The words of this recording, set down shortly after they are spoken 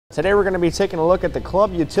Today we're going to be taking a look at the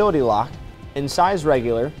club utility lock in size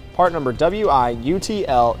regular, part number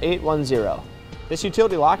WI-UTL810. This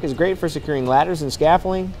utility lock is great for securing ladders and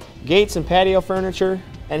scaffolding, gates and patio furniture,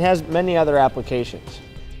 and has many other applications.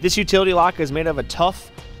 This utility lock is made of a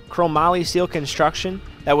tough chromoly steel construction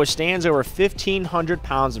that withstands over 1,500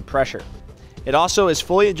 pounds of pressure. It also is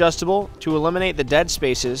fully adjustable to eliminate the dead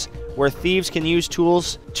spaces where thieves can use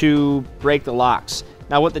tools to break the locks.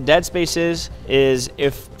 Now what the dead space is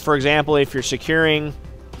if, for example, if you're securing,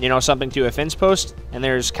 something to a fence post and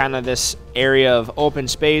there's kind of this area of open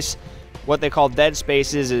space, what they call dead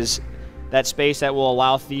spaces is that space that will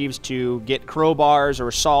allow thieves to get crowbars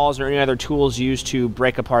or saws or any other tools used to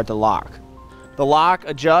break apart the lock. The lock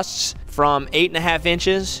adjusts from 8.5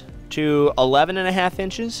 inches to 11.5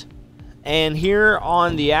 inches. And here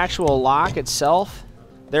on the actual lock itself,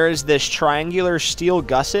 there is this triangular steel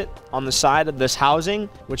gusset on the side of this housing,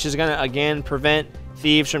 which is going to again prevent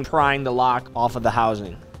thieves from prying the lock off of the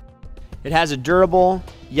housing. It has a durable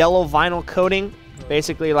yellow vinyl coating,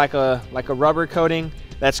 basically like a rubber coating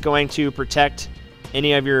that's going to protect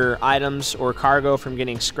any of your items or cargo from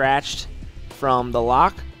getting scratched from the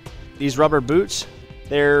lock. These rubber boots,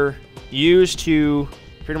 they're used to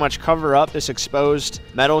pretty much cover up this exposed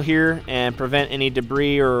metal here and prevent any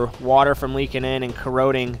debris or water from leaking in and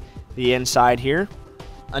corroding the inside here.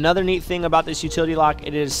 Another neat thing about this utility lock,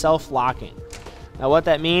 it is self-locking. Now what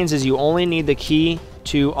that means is you only need the key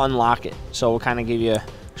to unlock it. So we'll kind of give you a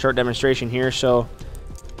short demonstration here. So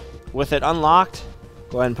with it unlocked,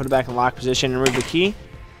 go ahead and put it back in lock position and remove the key,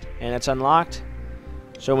 and it's unlocked.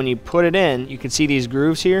 So when you put it in, you can see these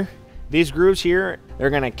grooves here. These grooves here,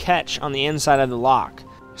 they're going to catch on the inside of the lock.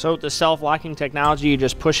 So with the self-locking technology, you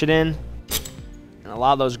just push it in and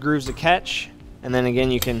allow those grooves to catch, and then again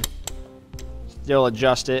you can still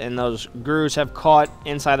adjust it, and those grooves have caught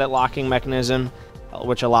inside that locking mechanism,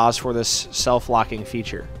 which allows for this self-locking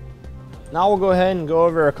feature. Now we'll go ahead and go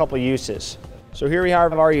over a couple uses. So here we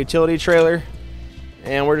have our utility trailer,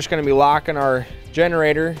 and we're just going to be locking our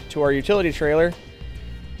generator to our utility trailer.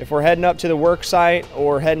 If we're heading up to the work site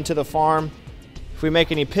or heading to the farm, if we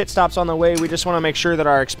make any pit stops on the way, we just want to make sure that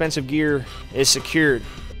our expensive gear is secured.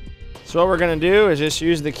 So what we're going to do is just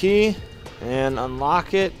use the key and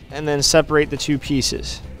unlock it and then separate the two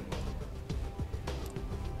pieces.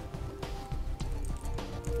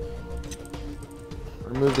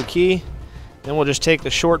 Remove the key, then we'll just take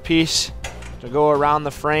the short piece to go around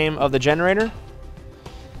the frame of the generator,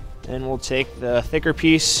 and we'll take the thicker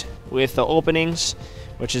piece with the openings,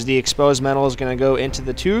 which is the exposed metal, is going to go into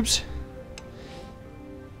the tubes.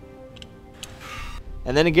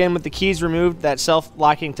 And then again, with the keys removed, that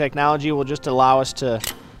self-locking technology will just allow us to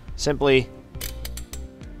simply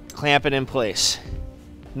clamp it in place.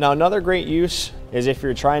 Now another great use is if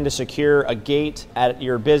you're trying to secure a gate at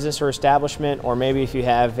your business or establishment, or maybe if you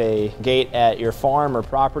have a gate at your farm or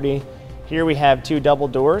property. Here we have two double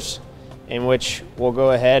doors in which we'll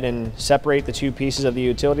go ahead and separate the two pieces of the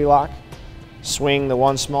utility lock, swing the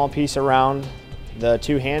one small piece around the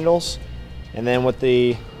two handles, and then with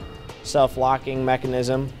the self-locking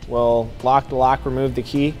mechanism, we'll lock the lock, remove the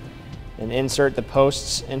key, and insert the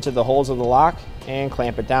posts into the holes of the lock and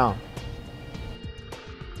clamp it down.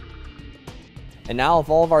 And now with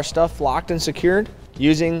all of our stuff locked and secured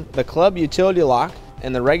using the club utility lock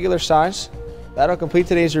in the regular size, that'll complete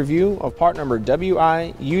today's review of part number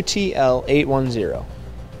WI-UTL810.